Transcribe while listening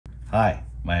Hi,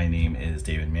 my name is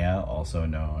David Miao, also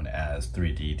known as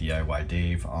 3D DIY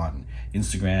Dave on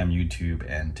Instagram, YouTube,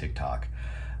 and TikTok.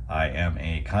 I am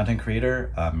a content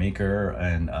creator, a maker,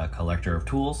 and a collector of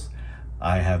tools.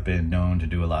 I have been known to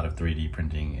do a lot of 3D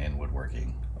printing and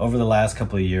woodworking. Over the last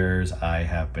couple of years, I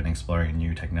have been exploring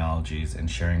new technologies and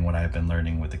sharing what I've been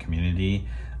learning with the community.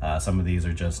 Some of these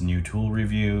are just new tool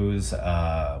reviews,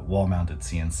 wall-mounted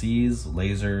CNCs,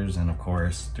 lasers, and of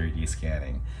course, 3D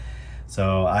scanning.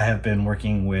 So I have been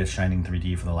working with Shining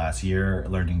 3D for the last year,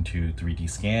 learning to 3D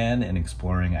scan and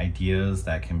exploring ideas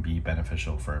that can be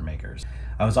beneficial for makers.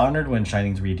 I was honored when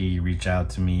Shining 3D reached out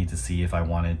to me to see if I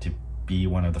wanted to be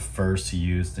one of the first to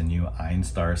use the new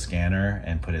Einstar scanner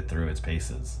and put it through its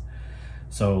paces.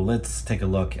 So let's take a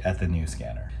look at the new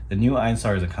scanner. The new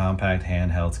Einstar is a compact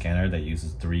handheld scanner that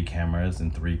uses 3 cameras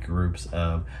and 3 groups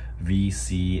of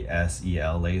VCSEL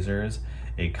lasers,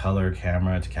 a color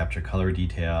camera to capture color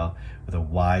detail with a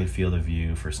wide field of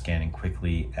view for scanning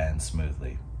quickly and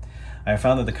smoothly. I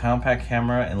found that the compact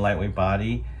camera and lightweight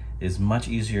body is much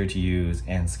easier to use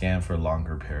and scan for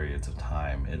longer periods of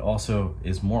time. It also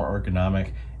is more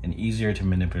ergonomic and easier to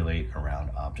manipulate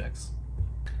around objects.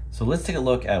 So let's take a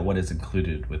look at what is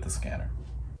included with the scanner.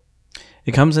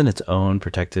 It comes in its own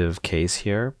protective case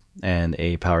here and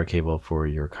a power cable for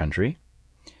your country.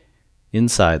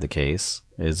 Inside the case,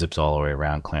 it zips all the way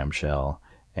around clamshell,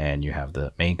 and you have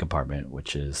the main compartment,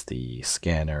 which is the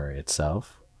scanner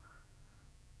itself,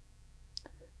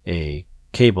 a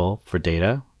cable for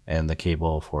data, and the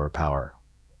cable for power.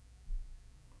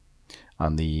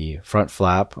 On the front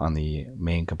flap on the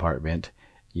main compartment,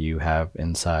 you have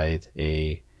inside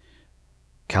a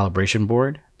calibration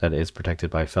board that is protected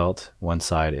by felt. One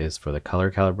side is for the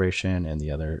color calibration and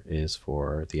the other is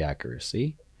for the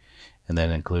accuracy. And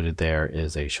then included there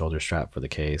is a shoulder strap for the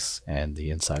case, and the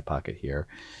inside pocket here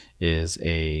is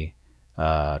a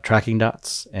tracking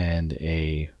dots and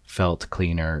a felt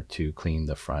cleaner to clean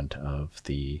the front of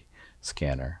the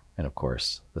scanner, and of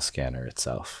course the scanner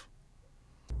itself.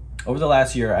 Over the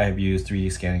last year, I have used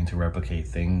 3D scanning to replicate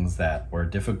things that were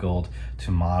difficult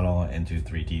to model into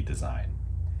 3D design.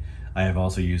 I have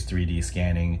also used 3D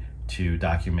scanning to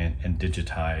document and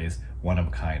digitize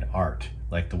one-of-a-kind art,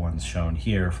 like the ones shown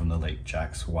here from the late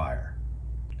Jack Swire.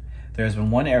 There has been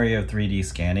one area of 3D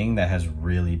scanning that has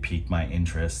really piqued my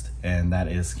interest, and that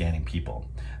is scanning people.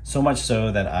 So much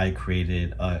so that I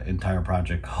created an entire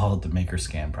project called the Maker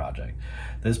Scan Project.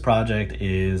 This project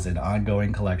is an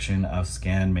ongoing collection of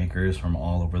scan makers from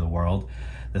all over the world.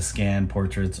 The scanned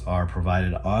portraits are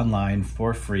provided online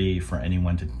for free for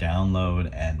anyone to download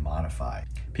and modify.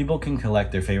 People can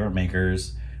collect their favorite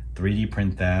makers, 3D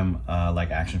print them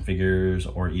like action figures,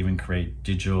 or even create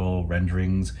digital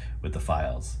renderings with the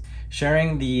files.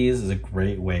 Sharing these is a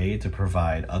great way to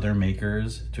provide other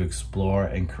makers to explore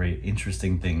and create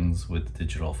interesting things with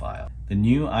digital files. The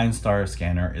new Einstar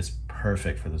scanner is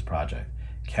perfect for this project.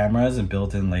 Cameras and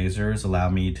built-in lasers allow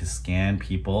me to scan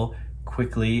people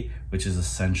quickly, which is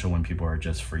essential when people are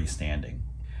just freestanding.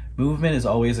 Movement is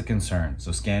always a concern,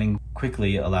 so scanning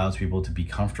quickly allows people to be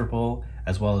comfortable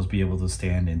as well as be able to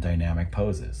stand in dynamic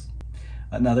poses.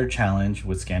 Another challenge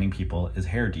with scanning people is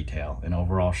hair detail and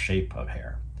overall shape of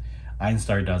hair.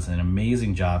 Einstar does an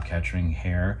amazing job capturing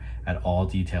hair at all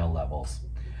detail levels.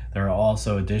 There are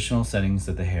also additional settings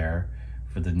to the hair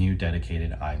for the new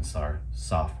dedicated Einstar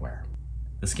software.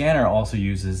 The scanner also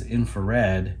uses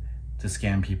infrared to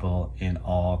scan people in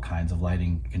all kinds of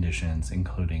lighting conditions,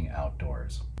 including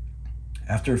outdoors.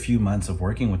 After a few months of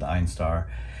working with Einstar,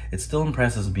 it still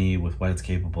impresses me with what it's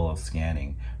capable of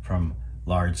scanning, from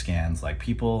large scans like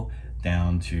people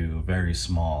down to very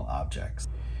small objects.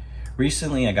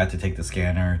 Recently, I got to take the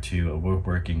scanner to a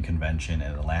woodworking convention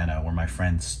in Atlanta where my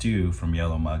friend Stu from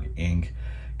Yellow Mug Inc.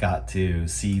 got to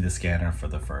see the scanner for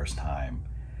the first time.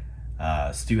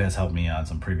 Stu has helped me on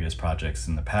some previous projects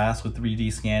in the past with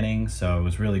 3D scanning, so it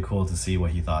was really cool to see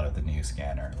what he thought of the new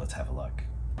scanner. Let's have a look.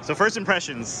 So first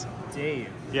impressions. Dave,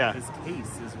 Yeah. this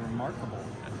case is remarkable.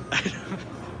 It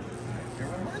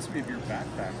reminds me of your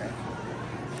backpack,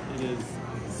 actually. It is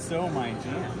so my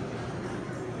jam.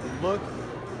 Look,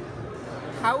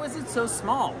 how is it so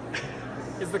small?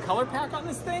 Is the color pack on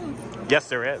this thing? Yes,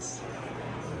 there is.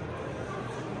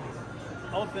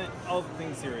 All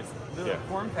things serious. The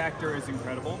form factor is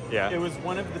incredible. Yeah. It was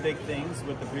one of the big things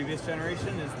with the previous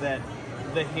generation is that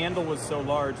the handle was so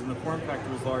large and the form factor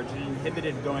was large and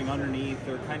inhibited going underneath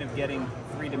or kind of getting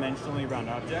three-dimensionally around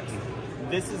objects.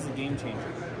 This is a game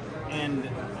changer. And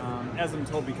as I'm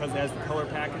told, because it has the color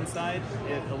pack inside,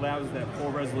 it allows that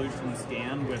full resolution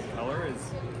scan with color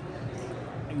is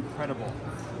incredible.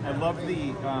 I love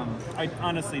I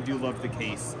honestly do love the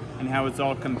case and how it's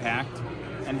all compact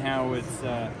and how it's,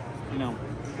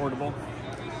 portable.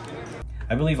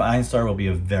 I believe Einstar will be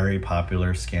a very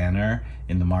popular scanner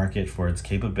in the market for its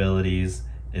capabilities,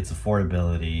 its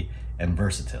affordability, and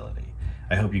versatility.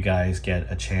 I hope you guys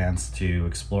get a chance to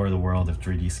explore the world of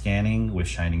 3D scanning with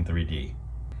Shining 3D.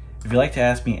 If you'd like to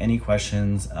ask me any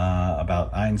questions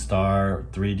about Einstar,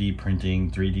 3D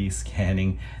printing, 3D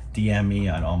scanning, DM me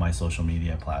on all my social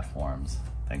media platforms.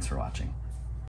 Thanks for watching.